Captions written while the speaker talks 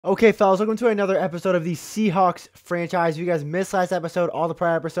Okay, fellas, welcome to another episode of the Seahawks franchise. If you guys missed last episode, all the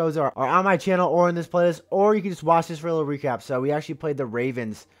prior episodes are on my channel or in this playlist, or you can just watch this for a little recap. So we actually played the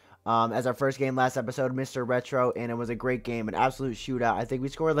Ravens as our first game last episode, Mr. Retro, and it was a great game, an absolute shootout. I think we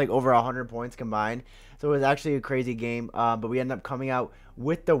scored like over 100 points combined, so it was actually a crazy game, but we ended up coming out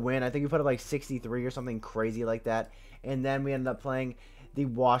with the win. I think we put up like 63 or something crazy like that, and then we ended up playing the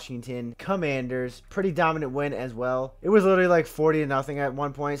Washington Commanders. Pretty dominant win as well. It was literally like 40-0 at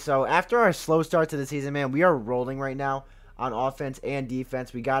one point. So after our slow start to the season, man, we are rolling right now on offense and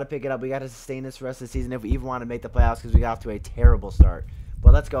defense. We got to pick it up. We got to sustain this for the rest of the season if we even want to make the playoffs, because we got off to a terrible start.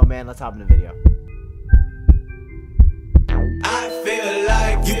 But let's go, man. Let's hop in the video. I feel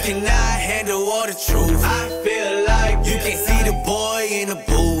like you cannot handle all the truth. I feel like you can't see the boy in the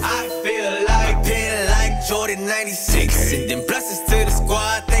booth. I feel like pin like Jordan 96. And then blessings to the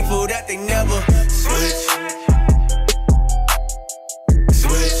squad, thankful that they never switch.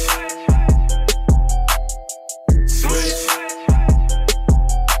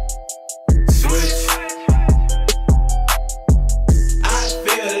 I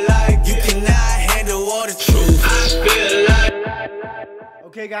feel like you cannot handle all the truth. I feel like.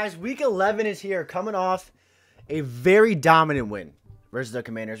 Okay, guys, week 11 is here, coming off a very dominant win versus the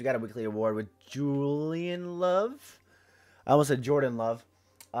Commanders. We got a weekly award with Julian Love. I almost said Jordan Love.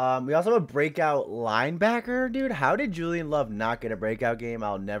 We also have a breakout linebacker, dude. How did Julian Love not get a breakout game?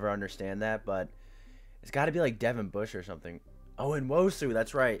 I'll never understand that, but it's got to be like Devin Bush or something. Oh, and Wosu,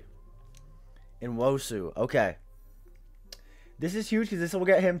 that's right. In Wosu, okay. This is huge because this will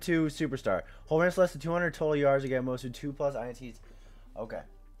get him to superstar. Whole ranks less than 200 total yards again. Wosu 2+ INTs. Okay.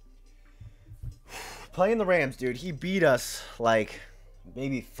 Playing the Rams, dude. He beat us like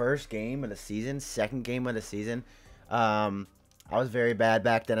maybe first game of the season, second game of the season. I was very bad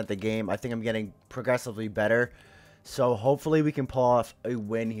back then at the game. I think I'm getting progressively better. So hopefully we can pull off a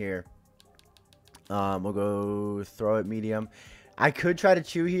win here. We'll go throw it medium. I could try to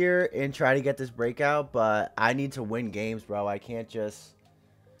chew here and try to get this breakout, but I need to win games, bro. I can't just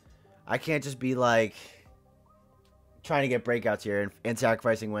be like trying to get breakouts here and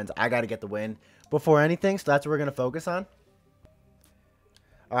sacrificing wins. I got to get the win before anything, so that's what we're going to focus on.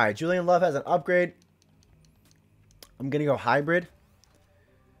 All right, Julian Love has an upgrade. I'm going to go hybrid.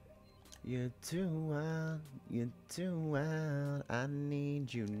 You're too wild, I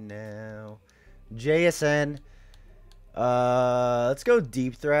need you now. JSN. Let's go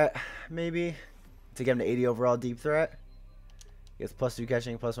deep threat, maybe, to get him to 80 overall deep threat. He gets +2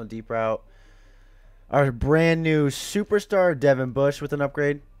 catching, +1 deep route. Our brand new superstar, Devin Bush, with an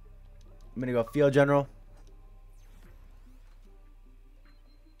upgrade. I'm going to go field general.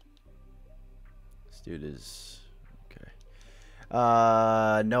 This dude is okay.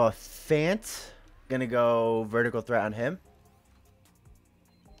 Noah Fant. Going to go vertical threat on him.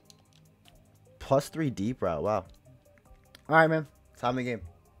 +3 deep route. Wow. All right, man. Time of the game.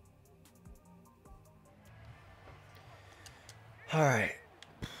 All right.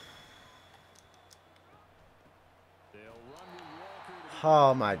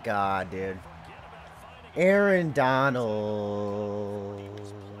 Oh my God, dude. Aaron Donald.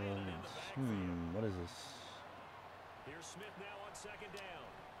 What is this? Here's Smith now on second down.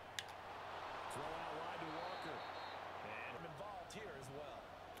 Throw out wide to Walker. And I'm involved here as well.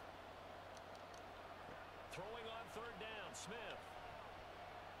 Throwing on third down, Smith.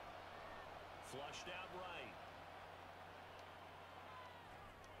 Flushed out right.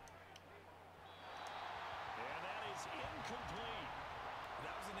 And that is incomplete.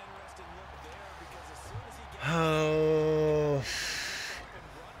 That was an interesting look there because as soon as he gets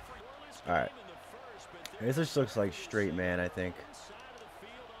All right. This just looks like straight man, I think.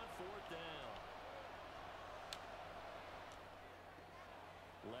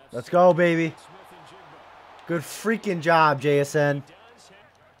 Let's go, baby. Good freaking job, JSN.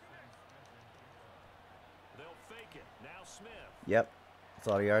 Yep. That's a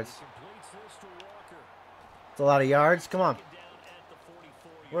lot of yards. That's a lot of yards. Come on.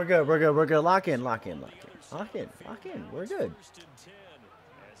 We're good. We're good. We're good. Lock in. Lock in. Lock in. Lock in. Lock in. We're good.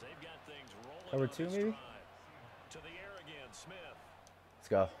 Cover 2, maybe? Let's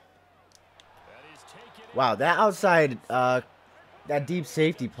go. Wow, that outside, that deep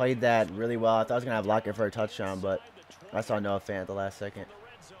safety played that really well. I thought I was going to have Lockett for a touchdown, but I saw Noah Fant at the last second.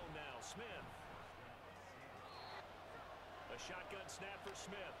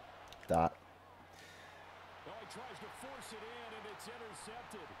 Dot.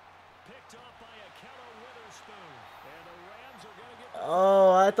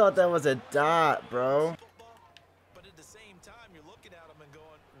 Oh, I thought that was a dot, bro. But at the same time, you're looking at them and going,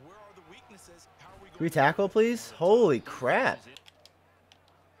 where are the weaknesses? How are we going? Can we tackle, please? Holy crap.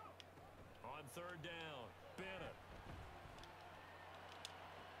 third down. Bennett.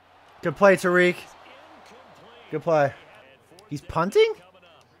 Good play, Tariq. Good play. He's punting?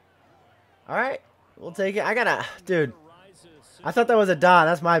 All right. We'll take it. I gotta, dude. I thought that was a dot.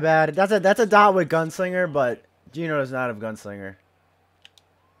 That's my bad. That's a dot with gunslinger, but Geno does not have gunslinger.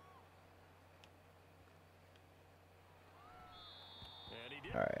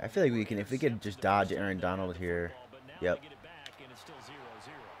 All right. I feel like we can, if we could just dodge Aaron Donald here. Yep.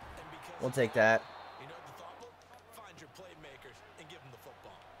 We'll take that.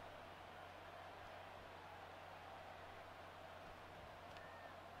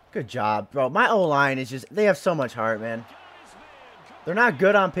 Good job, bro. My O-line is just, they have so much heart, man. They're not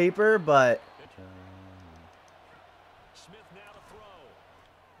good on paper, but...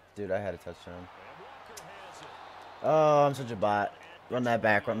 Dude, I had a touchdown. Oh, I'm such a bot. Run that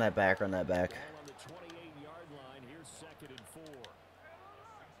back, run that back, run that back.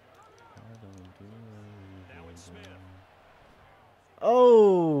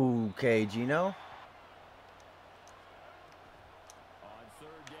 Okay, Geno.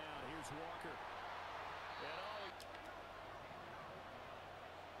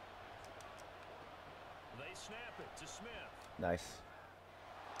 Nice.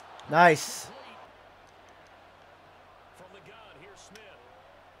 Nice. From the gun, here's Smith.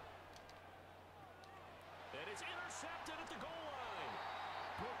 And it's intercepted at the goal line.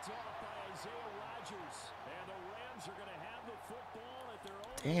 Picked off by Isaiah Rodgers. And the Rams are going to have the football at their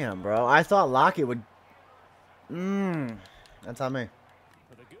own. Damn, bro. I thought Lockett would. That's on me.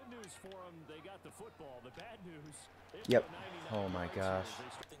 But the good news for them, they got the football. The bad news. Yep. Oh my gosh. I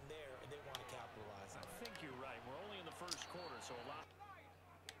think you're right. We're only in the first quarter, so a lot.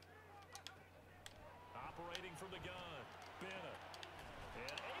 Operating from the gun, Bennett,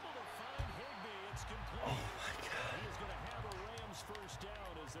 and able to find Higbee. It's complete. Oh my God. He is going to have a Rams first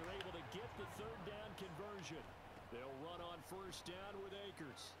down as they're able to get the third down conversion. They'll run on first down with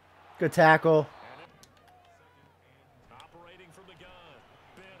Akers. Good tackle. Operating from the gun,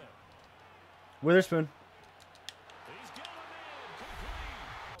 Bennett. Witherspoon. He's got him in,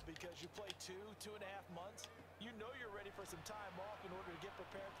 complete. Because you play 2.5 months, you know you're ready for some time off in order to get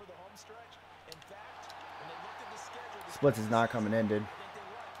prepared for the home stretch. In fact, when they looked at the schedule, Splits is not coming in, dude.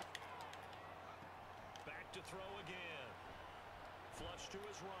 Back to throw again. Flush to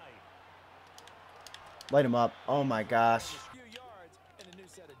his right. Light him up. Oh my gosh. a few yards and a new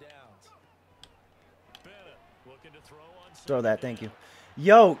set of downs. Bennett looking to throw on. Throw that. Thank you.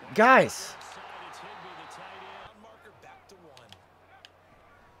 Yo, guys. It's Higbee, the tight end. Marker back to 1.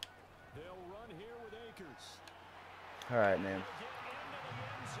 They'll run here with Akers. All right, man.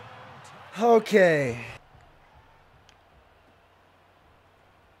 Okay.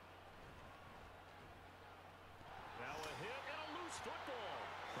 Now a hit and a loose football.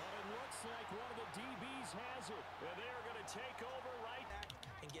 But it looks like one of the DBs has it. And they are going to take over right Back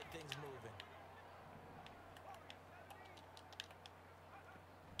and get things moving.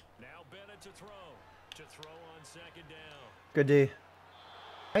 now. Bennett to throw. To throw on second down. Good D.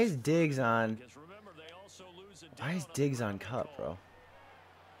 Why is Diggs on? Because remember, they also lose a Why is down Diggs the on ground cup, call. bro?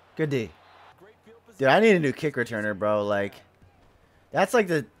 Good D. Great field position. Dude, I need a new kick returner, bro. Like, that's like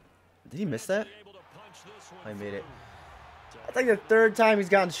the. Did he miss that? Able to punch this one I made it. through. That's like the third time he's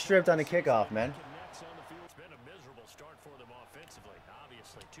gotten stripped on a kickoff, man. Connects on the field. It's been a miserable start for them offensively.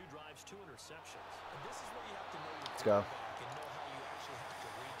 Obviously, 2 drives, 2 interceptions. And this is where you have to know your Let's go. quarterback and know how you actually have to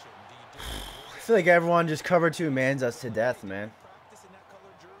reach him. Do you do it I feel like everyone just cover 2 mans us to death, man. practice in that color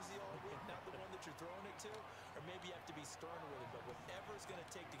jersey all week, not the one that you're throwing it to? Or maybe you have to be stern with him, but whatever it's going to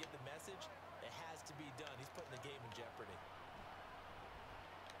take to get the message, it has to be done. He's putting the game in jeopardy.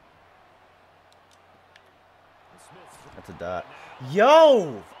 Smith That's a dot.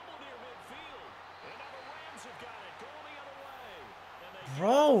 Yo! fumbled near midfield. And now the Rams have got it. Going the other way. And they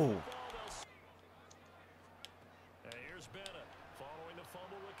Bro! And here's Bennett. Following the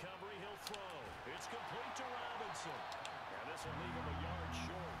fumble recovery, he'll throw. It's complete to Robinson. And this will leave him a yard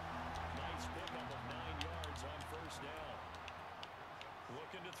short. Nice pickup of 9 yards on first down.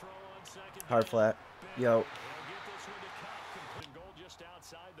 Looking to throw on second Hard down. flat. Yo. They'll get this one to Cup. Complete goal just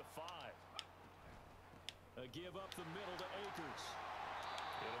outside the 5. A give up the middle to Akers.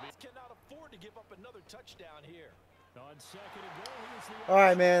 It'll be Cannot afford to give up another touchdown here. on second and goal. Here's the All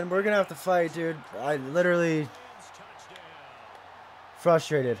right, man. We're going to have to fight, dude. I literally Rams touchdown.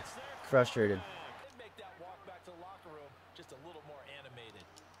 frustrated. Frustrated. They'd make that walk back to the locker room just a little more animated.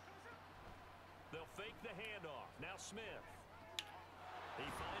 They'll fake the handoff. Now Smith. He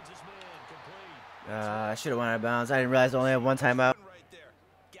finds his man. Complete. I should have went out of bounds. I didn't realize I only have 1 timeout. Right there.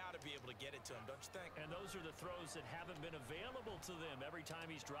 Got to be able to get it to him, don't you think? And those are the throws that haven't been available to them every time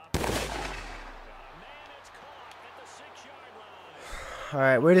he's dropped. 6-yard line. All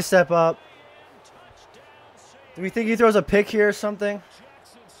right, way to step up. Do we think he throws a pick here or something?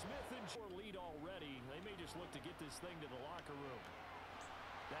 Jaxson Smith-Njigba lead already. They may just look to get this thing to the locker room.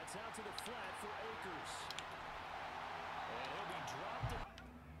 That's out to the flat for Akers. And he'll be dropped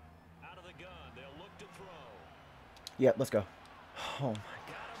out of the gun. They'll look to throw. Yep, let's go. Oh my God.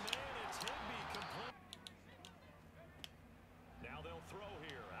 Got a man. It's Higby complete. Now they'll throw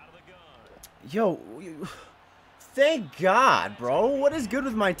here out of the gun. Yo, thank God, bro. What is good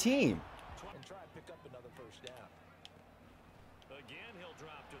with my team? And try and pick up another first down. Again, he'll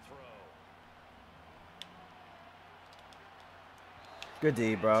drop to throw. Good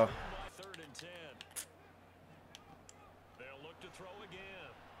D, bro. 3rd and 10. They'll look to throw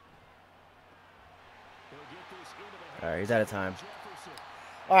again. He'll get this into the All right, he's out of time. Jefferson.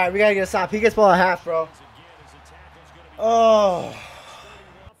 All right, we gotta get a stop. He gets ball at half, bro. Again, as the tackle's gonna be Oh,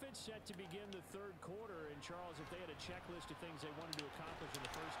 offense set to begin the 3rd quarter. And Charles, if they had a checklist of things they wanted to accomplish in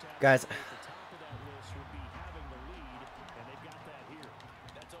the first half, guys. at the top of that list would be having the lead, and they've got that here.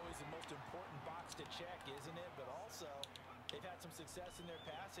 That's always the most important box to check, isn't it? But also, they've had some success in their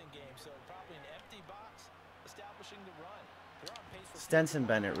passing game, so probably an empty box establishing the run. They're on pace for Stenson 51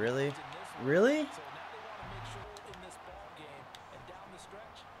 Bennett, really? in this one. Really? So now they want to make sure in this ball game and down the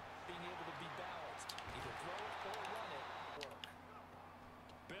stretch, being able to be balanced, either throw it or run it. Work.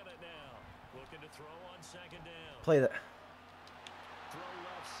 Bennett now looking to throw on 2nd down. Play that. Throw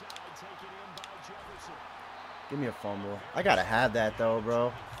left side, taken in by Jefferson. Give me a fumble. I gotta have that though, bro.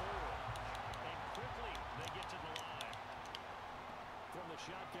 And quickly they get to the line. From the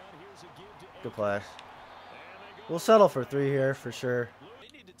shotgun, here's a give to Good Akers. play. And they go We'll settle for 3 here for sure.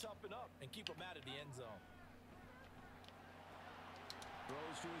 They need to toughen up and keep them out of the end zone.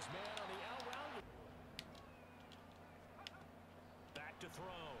 throws to his man on the out route. Back to throw.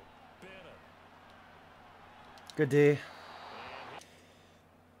 Bennett. Good D.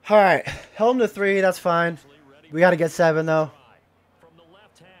 All right, held him to 3. That's fine. We got to get 7 though. From the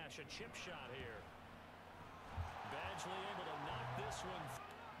left hash, a chip shot here. Badgley able to knock this one.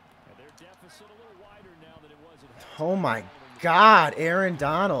 And their deficit a little wider now than it was at halftime. Oh my God, Aaron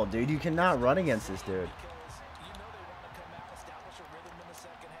Donald, dude, you cannot run against this dude. Because you know they want to come out, establish a rhythm in the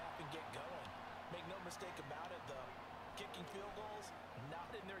second half, and get going. Make no mistake about it, though. Kicking field goals, not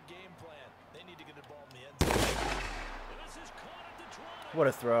in their game plan. They need to get the ball in the end zone. And this is caught at the 20. What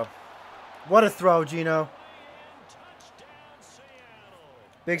a throw. What a throw, Geno. And touchdown, Seattle.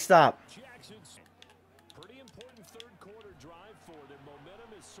 Big stop. Jaxson. Pretty important 3rd quarter drive for them. Momentum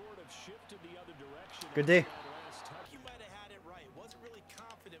has sort of shifted the other direction. Good D. That last touch. He might have had it right. Wasn't really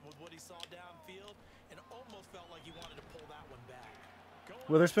confident with what he saw downfield, and almost felt like he wanted to pull that one back. Going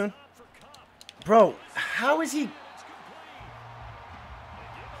Witherspoon. top for Cup. Bro, how is he? It's complete. They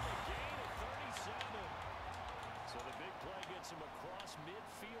give him a gain of 37. So the big play gets him across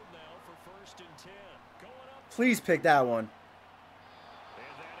midfield now for 1st and 10. Going up. Please pick that one. And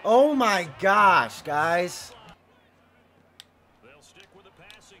that is Oh my gosh, guys. They'll stick with the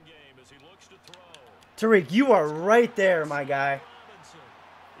passing game as he looks to throw. Tariq, you are right there, my guy. Robinson.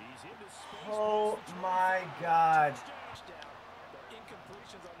 He's into space. Oh my God. Touchdown. The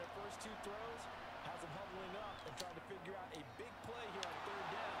incompletions on their first 2 throws has them huddling up and trying to figure out a big play here on 3rd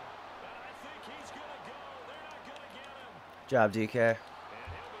down. And I think he's going to go. They're not going to get him. Job, DK. And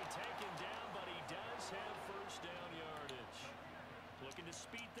he'll be taken down, but he does have 1st down yardage. Looking to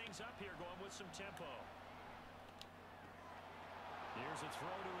speed things up here, going with some tempo. Here's a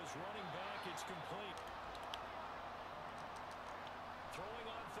throw to his running back. It's complete. Throwing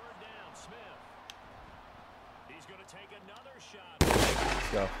on 3rd down, Smith. He's going to take another shot. Let's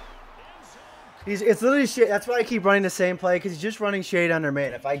go. End zone. It's literally shade. That's why I keep running the same play, because he's just running shade under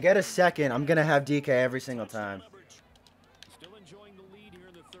man. If I get a second, I'm going to have DK every single time. Still enjoying the lead here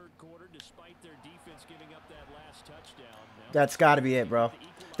in the 3rd quarter, despite their defense giving up that last touchdown. Now That's got to be it, bro.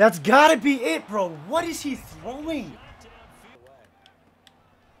 That's got to be it, bro. What is he throwing?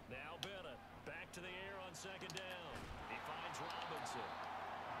 now Bennett back to the air on 2nd down. He finds Robinson.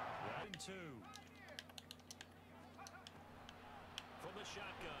 Right and 2. From the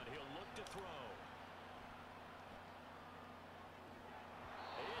shotgun, he'll look to throw.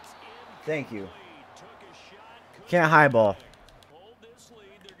 It's incomplete. Thank you. Took a shot. Couldn't Can't highball. hold this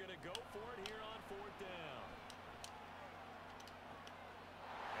lead. They're going to go for it here on 4th down.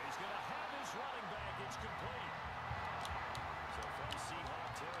 He's going to have his running back. It's complete. So from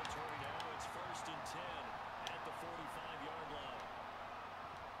Seahawk territory now, it's 1st and 10 at the 45-yard line.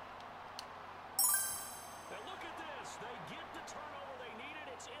 Now look at this. They get the turnover they needed.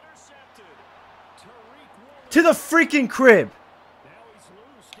 It's intercepted. Tariq Woolen. To the freaking crib. Now he's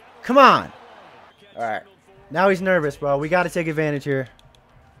loose. Down the Come on. sideline. All right. Catch signaled for. Now he's nervous, bro. We got to take advantage here.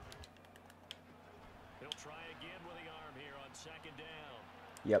 He'll try again with the arm here on second down.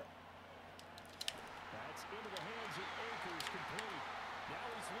 Yep. That's into the hands of Akers, complete. Now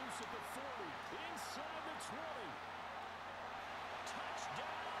he's loose at the 40, inside the 20.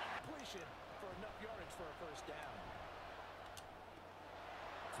 Touchdown. Completion for enough yardage for a first down.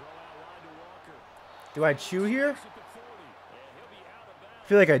 Throw out wide to Walker. Do I chew here? At the 40, and he'll be out of bounds. I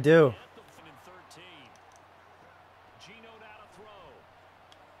feel like I do. At the 13. Geno now to throw.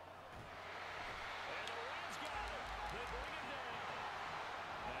 And the Rams got it. They bring it down.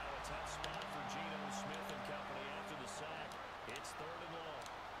 Now a tough spot for Geno Smith and company after the sack. It's 3rd and long.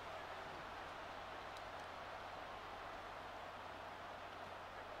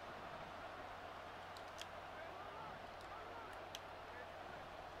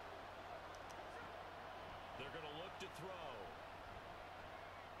 They're going to look to throw.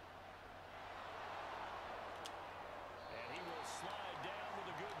 And he will slide down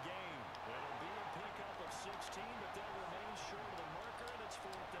with a good gain. It'll be a pickup of 16, but they'll remain short of the marker, and it's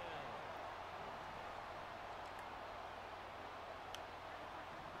 4th down.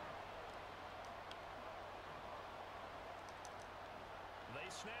 They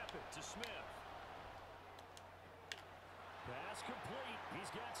snap it to Smith. Pass complete.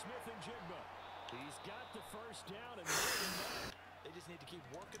 He's got Smith-Njigba. He's got the first down and more than that. They just need to keep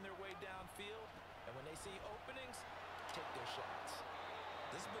working their way downfield, and when they see openings, take their shots.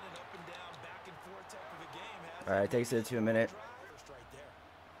 This has been an up and down, back and forth type of a game. All right, takes it to a minute. Right there.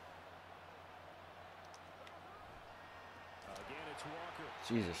 Again, it's Walker.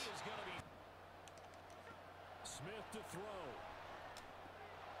 Jesus. He is gonna be Smith to throw.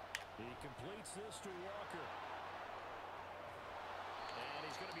 He completes this to Walker. And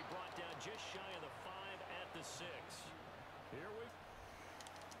he's going to be brought down just shy of the 5 at the 6.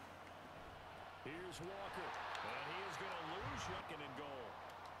 Here's Walker. And he is going to lose second and goal.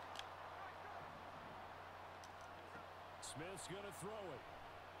 Smith's going to throw it.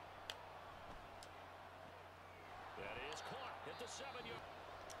 That is caught at the 7-yard.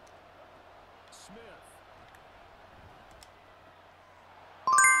 Smith.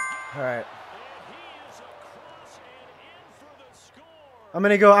 All right. And he is across and in for the score. I'm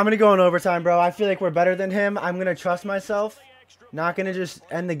gonna go in overtime, bro. I feel like we're better than him. I'm gonna trust myself. Not gonna just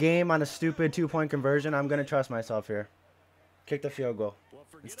end the game on a stupid 2-point conversion. I'm gonna trust myself here. Kick the field goal.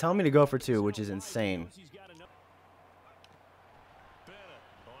 It's telling me to go for 2, which is insane. He's got enough. Bennett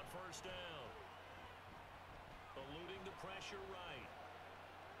on first down. Eluding the pressure right.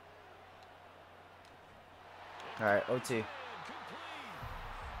 All right, OT. And complete.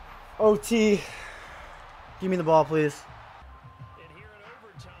 OT. Give me the ball, please. And here in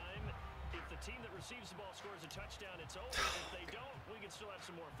overtime, if the team that receives the ball scores a touchdown, it's over. If they don't, we can still have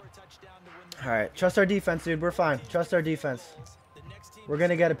some more for a touchdown to win the All right, trust our defense, dude. We're fine. Trust our defense. We're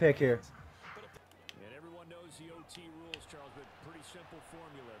gonna get a pick here. And everyone knows the OT rules, Charles, but pretty simple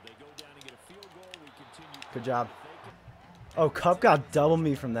formula. They go down and get a field goal. We continue. Good job. Oh, Cup got double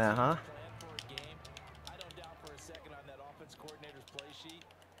me from that, huh? I don't doubt for a second on that offense coordinator's play sheet.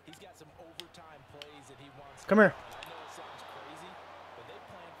 He's got some overtime plays that he wants. Come here. I know it sounds crazy, but they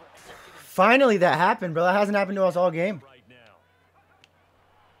plan for executive Finally, that happened, bro. That hasn't happened to us all game. Right now.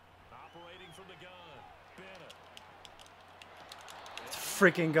 Operating from the gun. Bennett. Let's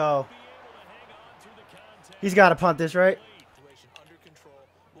freaking go. Be able to hang on through the contact. He's got to punt this, right? situation under control.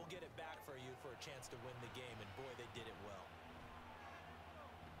 We'll get it back for you for a chance to win the game, and boy, they did it well.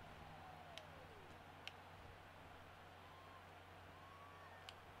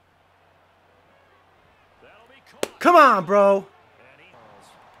 That'll be caught. Come on, bro. And he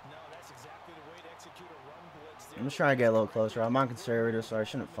No, that's exactly the way to execute a run blitz. I'm just trying to get a little closer. I'm on conservative, so I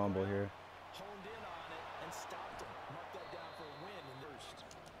shouldn't fumble here. Honed in on it and stopped him. Mark that down for a win in the first.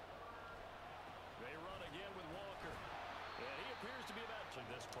 They run again with Walker. And he appears to be about to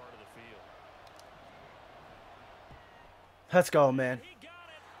this part of the field. Let's go, man. He got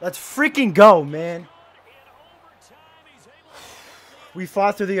it. Let's freaking go, man. In overtime, he's able to get We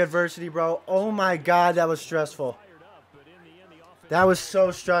fought through the adversity, bro. Oh my God, that was stressful. fired up, but in the end, the offense That was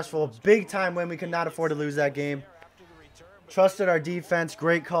so stressful. Big time win. We could not afford to lose that game. After the return, but Trusted our defense.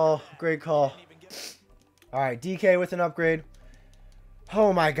 Great call. Great call. even get All right, DK with an upgrade.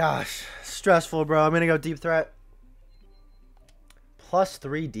 Oh my gosh. Stressful, bro. I'm going to go deep threat.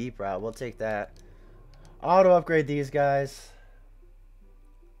 +3 deep route. We'll take that. Auto upgrade these guys.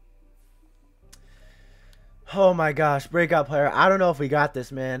 Oh my gosh. Breakout player. I don't know if we got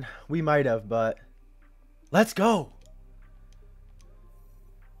this, man. We might have, but let's go.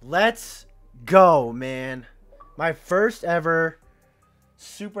 Let's go, man. My first ever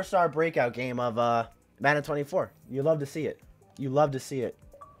superstar breakout game of Madden 24. You love to see it. You love to see it.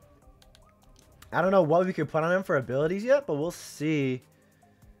 I don't know what we could put on him for abilities yet, but we'll see.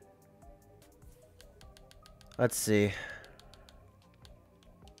 Let's see.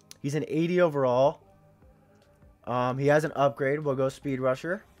 He's an 80 overall. He has an upgrade. We'll go speed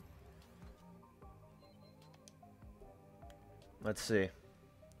rusher. Let's see.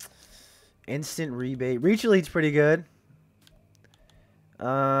 Instant rebate. Reach elite's pretty good.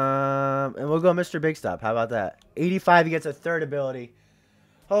 And we'll go Mr. Big Stop. How about that? 85, he gets a third ability.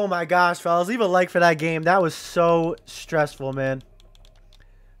 Oh my gosh, fellas. Leave a like for that game. That was so stressful, man.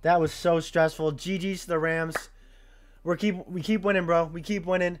 That was so stressful. GG's to the Rams. We keep winning, bro. We keep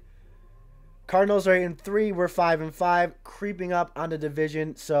winning. Cardinals are 8-3. We're 5-5. Creeping up on the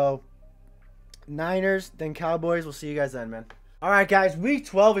division. So, Niners, then Cowboys. We'll see you guys then, man. All right, guys. Week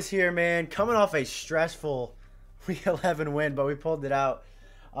 12 is here, man. Coming off a stressful Week 11 win, but we pulled it out.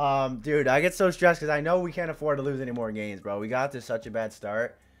 Dude, I get so stressed because I know we can't afford to lose any more games, bro. We got to such a bad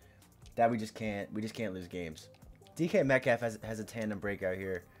start that we just can't lose games. DK Metcalf has a tandem breakout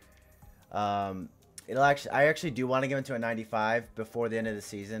here. I actually do want to give him to a 95 before the end of the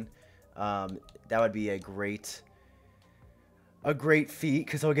season. That would be a great feat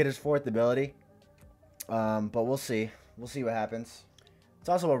because he'll get his 4th ability. But we'll see. We'll see what happens. It's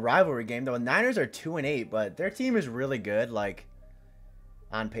also a rivalry game, though. The Niners are 2-8, but their team is really good, like,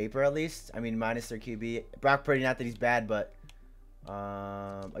 on paper at least. I mean, minus their QB. Brock Purdy, not that he's bad, but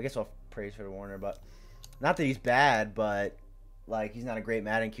I guess I'll praise for the Warner, but not that he's bad, but like he's not a great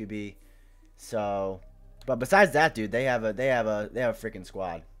Madden QB. So, but besides that, dude, they have a freaking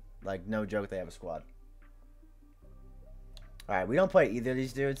squad. Like, no joke, they have a squad. All right, we don't play either of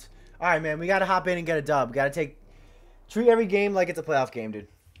these dudes. All right, man, we got to hop in and get a dub. We got to treat every game like it's a playoff game, dude.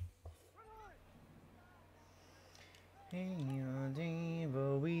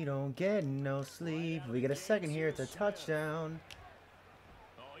 But we don't get no sleep. We get a second here. It's a touchdown.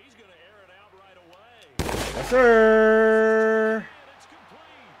 Oh, he's going to air it out right away. Yes, sir.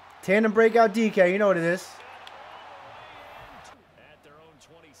 Tandem breakout DK. You know what it is. At their own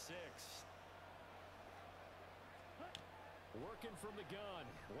 26. Working from the gun.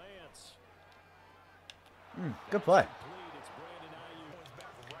 Lance. Good play.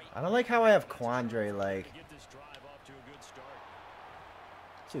 I don't like how I have Quandre, like...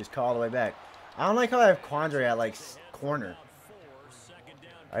 She was called all the way back. I don't like how I have Quandre at, like, corner.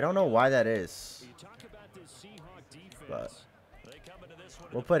 I don't know why that is. But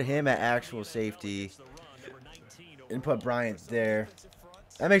we'll put him at actual safety and put Bryant there.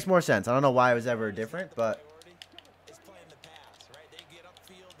 That makes more sense. I don't know why it was ever different, but...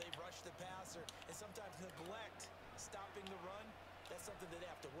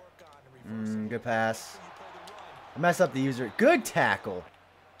 Good pass. I messed up the user. Good tackle.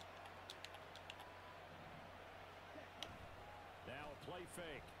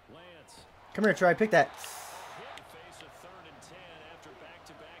 Come here, Troy. Pick that.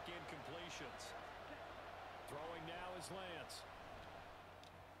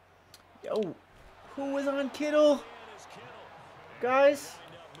 Yo, who was on Kittle? Guys?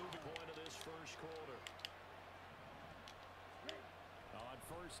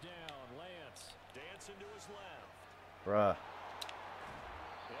 Bruh.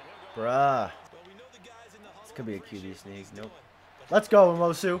 This could be a QB sneak. Nope. Let's go,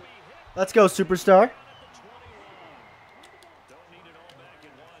 Mosu. Let's go, superstar. Don't need it all back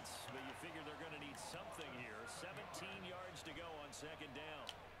at once, but you figure they're going to need something here. 17 yards to go on second down.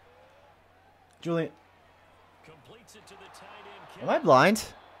 Julian. Completes it to the tight end. Am I blind?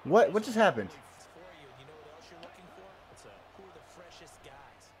 What just happened?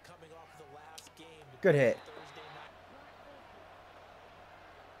 Good hit.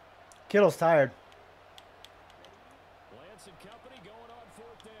 Kittle's tired. Lance and company going on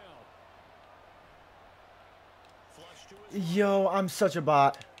 4th down. Yo, I'm such a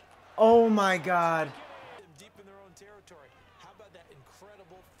bot. Oh my god. Deep in their own territory. How about that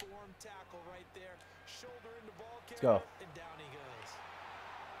incredible form tackle right there? Shoulder into ball carrier. Let's go. And down he goes.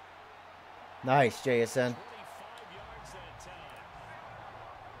 Nice, JSN. 25 yards that time.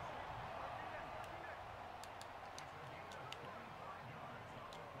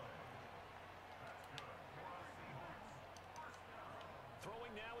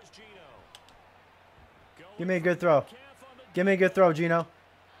 Throwing now is Geno. Give me a good throw. Give me a good throw, Geno.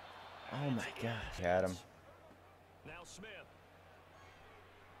 Oh my gosh. Got him. Now Smith.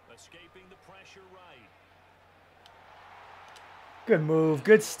 Escaping the pressure right. Good move.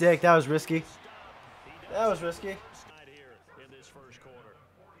 Good stick. That was risky. That was risky. Here in this first quarter.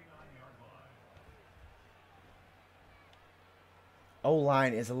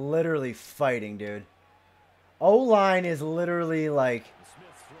 O-line is literally fighting, dude. O-line is literally like,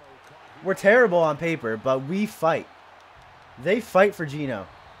 we're terrible on paper, but we fight. They fight for Geno.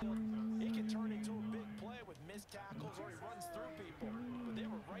 He can turn into a big play with missed tackles or he runs through people. But they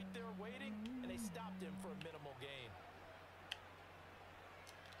were right there waiting, and they stopped him for a minimal gain.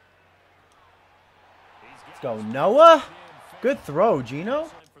 Let's go, Noah. Good throw, Geno.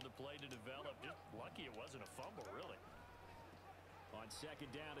 For the play to develop. Just lucky it wasn't a fumble, really. On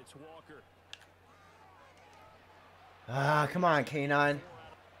second down, it's Walker. Ah, come on, K9.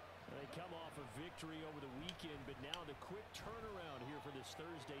 They come off a victory over the weekend, but now the quick turnaround here for this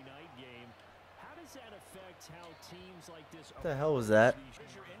Thursday night game. How does that affect how teams like this? What the hell was that?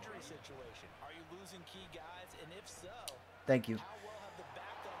 Here's your injury situation. Are you losing key guys? And if so, Thank you. how well have the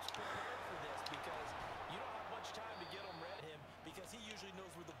backups prepared for this? Because you don't have much time to get them ready him because he usually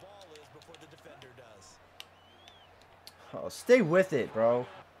knows where the ball is before the defender does. Oh, stay with it, bro.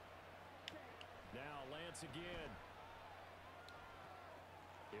 Now Lance again.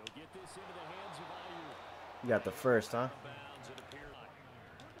 He'll get this into the hands of Ayuk. You got the first, huh? Bounds, it appears.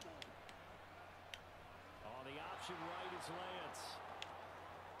 On the option right is Lance.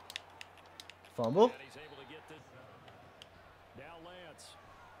 Fumble? And he's able to get this. Now Lance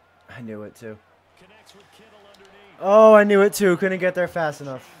I knew it too. connects with Kittle underneath. Oh, I knew it too. Couldn't get there fast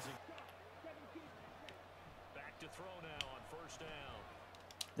enough. Back to throw now on first down.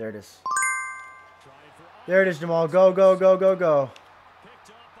 There it is. Trying for There it is, Jamal. Go, go, go, go, go. picked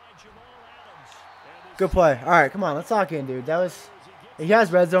up by Jamal Adams. And Good play. All right, come on. Let's lock in, dude. That was... He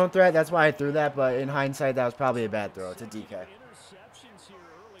has red zone threat. That's why I threw that. But in hindsight, that was probably a bad throw. It's a DK. interceptions here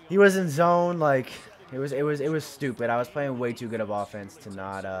early He was in zone. Like, it was stupid. I was playing way too good of offense to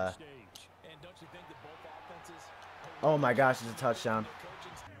not... And don't you think that both offenses Oh, my gosh. It's a touchdown.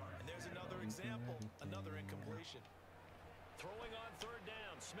 coaching? And there's another example, another incompletion. throwing on third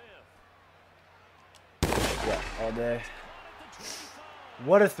down. Smith. Yeah, all day.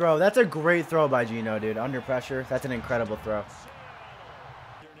 What a throw. That's a great throw by Geno, dude. Under pressure. That's an incredible throw.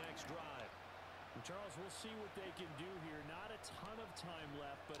 Their next drive. And Charles, we'll see what they can do here. Not a ton of time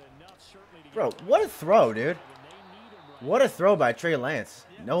left, but enough certainly to get Bro, what a throw, dude. when they need him right. What a throw by Trey Lance.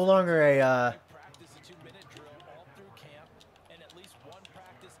 No longer a... Practice a 2-minute drill all through camp, and at least one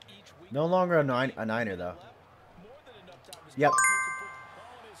practice each week. No longer a Niner, though. More than enough time to Yep. score a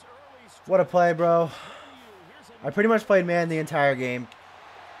few complete- What a play, bro. I pretty much played man the entire game.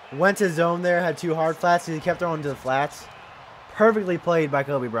 Went to zone there, had two hard flats, so he kept throwing to the flats. Perfectly played by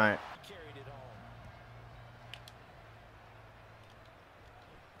Kobe Bryant. carried it home.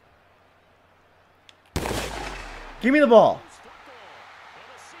 Give me the ball.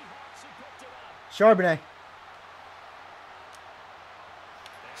 Charbonnet.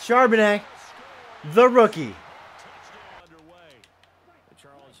 Charbonnet. The rookie. Underway.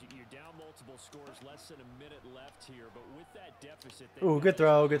 Charles, you're down multiple scores, less than a minute left here, but with that deficit, they Ooh, good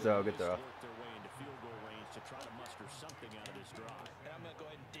throw, good throw, good throw. work their way into field goal range to try to muster something out of this drive. And I'm going to go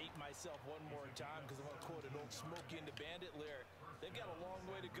ahead and date myself one more time because I want to quote an old Smokey and the Bandit lyric. They've got a long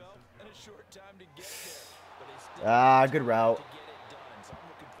way to go and a short time to get there. But they still Good route. to get it done. So I'm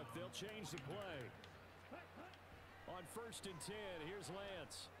looking for They'll change the play. On first and 10, here's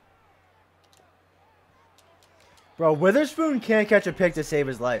Lance. Bro, Witherspoon can't catch a pick to save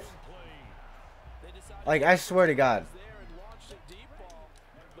his life. they decided Like, I swear to God. there and launched a deep ball,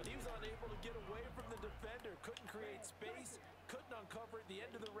 but he was unable to get away from the defender, couldn't create space, couldn't uncover at the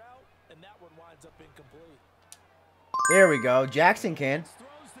end of the route, and that one winds up incomplete. There we go. Jackson can.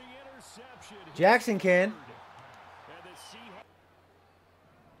 Throws the interception. Jackson can. And the Seahawks.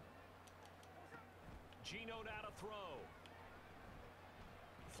 Geno now to throw.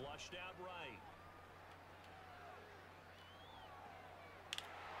 Flushed out right.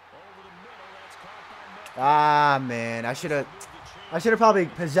 Over the middle, that's caught by Metcalf. Ah, man. I should have probably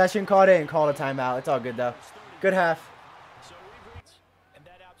possession caught it and called a timeout. It's all good, though. Good half. So we've reached, and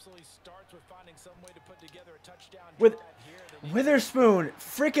that absolutely starts with finding some way to put together a touchdown With drive here. They need Witherspoon,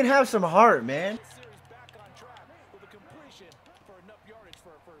 freaking have some heart, man. this series back on track with a completion for enough yardage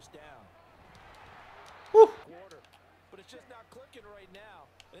for a first down. Woo. Quarter, but it's just not clicking right now.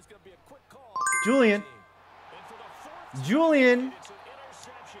 And it's going to be a quick call. to the Julian. team. And for the fourth Julian. it's an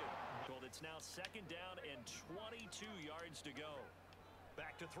interception. Well, it's now second down and 22 yards to go.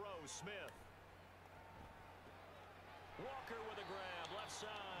 Back to throw, Smith. Walker with a grab, left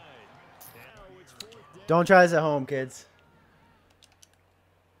side. Now it's fourth down. Don't try this at home, kids.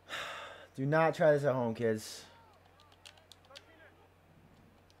 Do not try this at home, kids.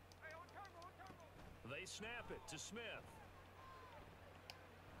 They snap it to Smith.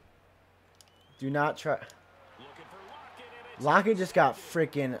 Do not try. Looking for Lockett, and it's Lockett just got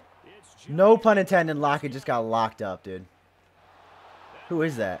freaking It's No pun intended, Lockett just got locked up, dude. Who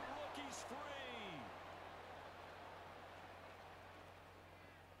is that?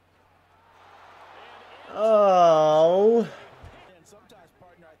 Oh. And sometimes,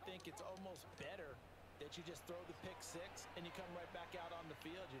 partner, I think it's almost better that you just throw the pick six and you come right back out on the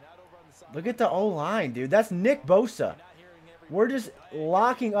field. You're not over on the side. Look at the O-line, dude. That's Nick Bosa. We're just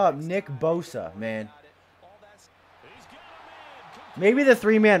locking up Nick Bosa, man. Maybe the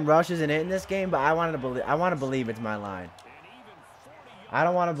three-man rush isn't it in this game, but I want to believe it's my line. I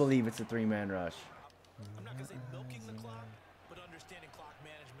don't want to believe it's a three-man rush. I'm not going to say milking the clock, but understanding clock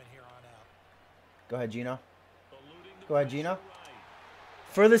management here on out. Go ahead, Geno. Go ahead, Geno.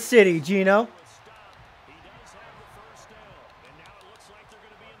 For the city, Geno.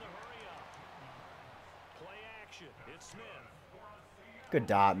 Good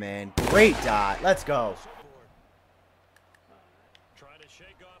dot, man. Great dot. Let's go.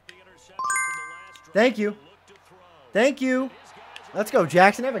 Thank you. Thank you. Let's go,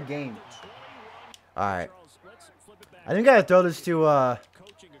 Jackson. Have a game. All right. I think I gotta throw this to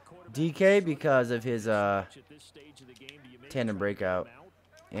DK because of his tandem breakout,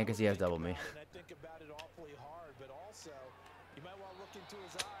 and because he has double me.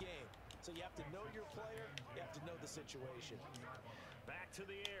 So you have to know your player, you have to know the situation. Back to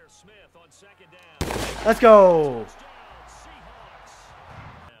the air, Smith on second down. Let's go.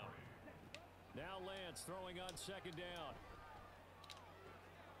 Now Lance throwing on second down.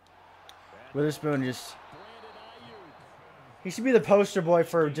 Witherspoon just... He should be the poster boy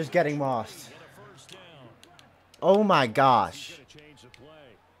for just getting lost. Oh my gosh.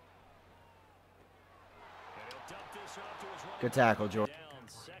 Good tackle, George.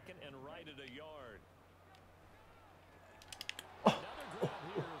 And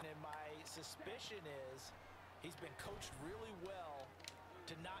my suspicion is he's been coached really well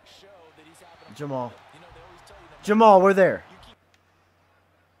to not show that he's having a Jamal. You know, they always tell you that Jamal, we're there.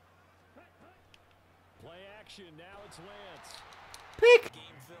 Play action, now it's Lance. Pick.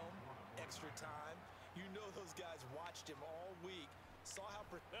 game film, extra time. You know those guys watched him all week. Saw how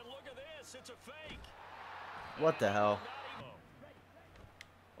And look at this, it's a fake. What the hell?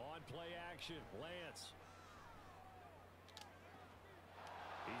 On play action, Lance.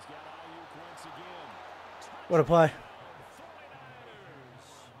 He's got Ayuk once again. What a play.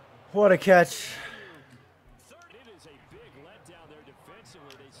 What a catch. It is a big letdown there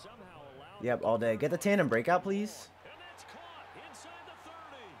defensively. They somehow allowed. Yep, all day. Get the tandem breakout, please. And that's caught inside the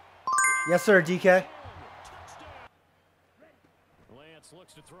 30. Yes, sir, DK. Lance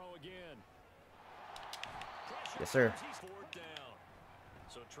looks to throw again. Yes, sir. He's fourth down.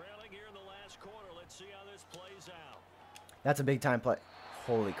 So trailing here in the last quarter. Let's see how this plays out. That's a big time play.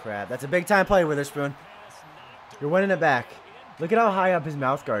 Holy crap. That's a big time play, Witherspoon. You're winning it back. Look at how high up his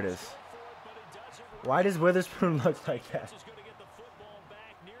mouth guard is. Why does Witherspoon look like that?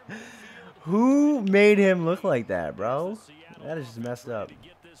 Who made him look like that, bro? That is just messed up.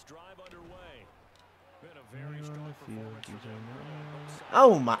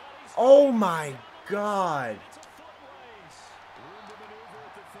 Oh my. Oh my God.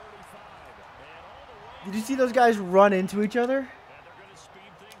 Did you see those guys run into each other?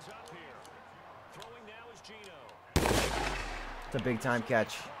 It's a big time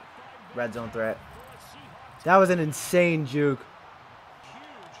catch. Red zone threat. That was an insane juke.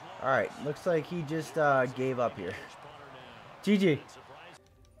 Alright, looks like he just gave up here. GG.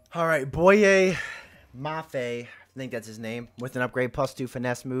 Alright, Boye Mafe, I think that's his name, with an upgrade, +2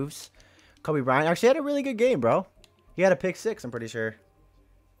 finesse moves. Kobe Bryant actually had a really good game, bro. He had a pick 6, I'm pretty sure.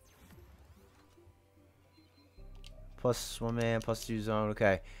 +1 man, +2 zone,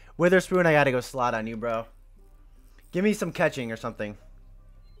 okay. Witherspoon, I gotta go slot on you, bro. Give me some catching or something.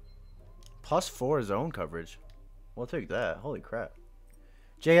 +4 zone coverage. We'll take that. Holy crap.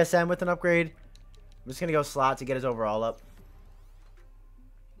 JSN with an upgrade. I'm just going to go slot to get his overall up.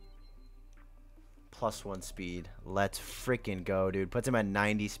 +1 speed. Let's freaking go, dude. Puts him at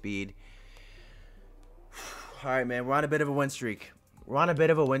 90 speed. All right, man. We're on a bit of a win streak. We're on a bit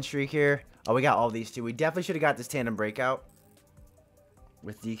of a win streak here. Oh, we got all these two. We definitely should have got this tandem breakout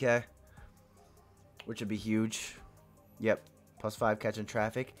with DK, which would be huge. Yep. +5 catching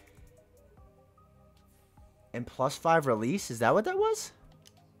traffic. And +5 release. Is that what that was?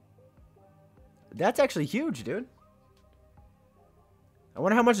 That's actually huge, dude. I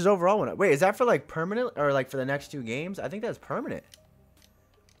wonder how much is overall. Wait, is that for like permanent or like for the next 2 games? I think that's permanent.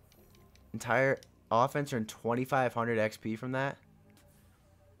 Entire offense earned 2,500 XP from that.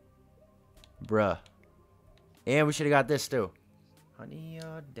 Bruh. And we should have got this too. Honey,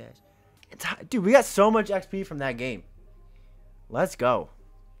 your dash. Dude, we got so much XP from that game. Let's go.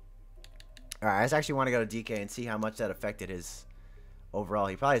 All right, I just actually want to go to DK and see how much that affected his overall.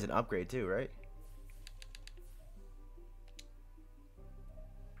 He probably has an upgrade too, right?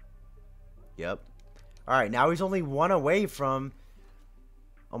 Yep. All right, now he's only 1 away from...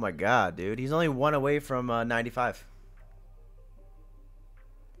 Oh, my God, dude. He's only 1 away from 95.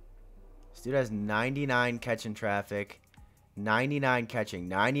 This dude has 99 catching traffic, 99 catching,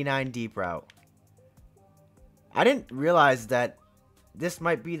 99 deep route. I didn't realize that this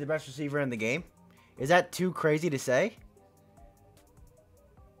might be the best receiver in the game. Is that too crazy to say?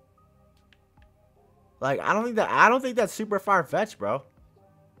 Like, I don't think that's super far-fetched, bro.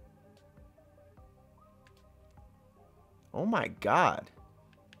 Oh my God.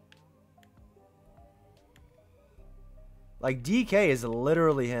 Like, DK is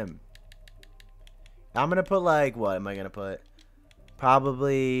literally him. I'm going to put, like, what am I going to put?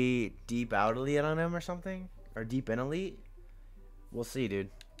 Probably deep out elite on him or something? Or deep in elite? We'll see, dude.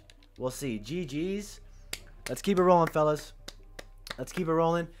 We'll see. GG's. Let's keep it rolling, fellas. Let's keep it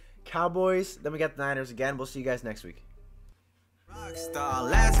rolling. Cowboys. Then we got the Niners again. We'll see you guys next week. Rockstar,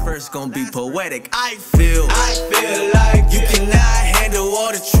 last verse gonna be poetic. I feel like you cannot handle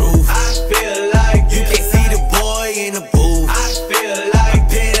all the truth. I feel like you can't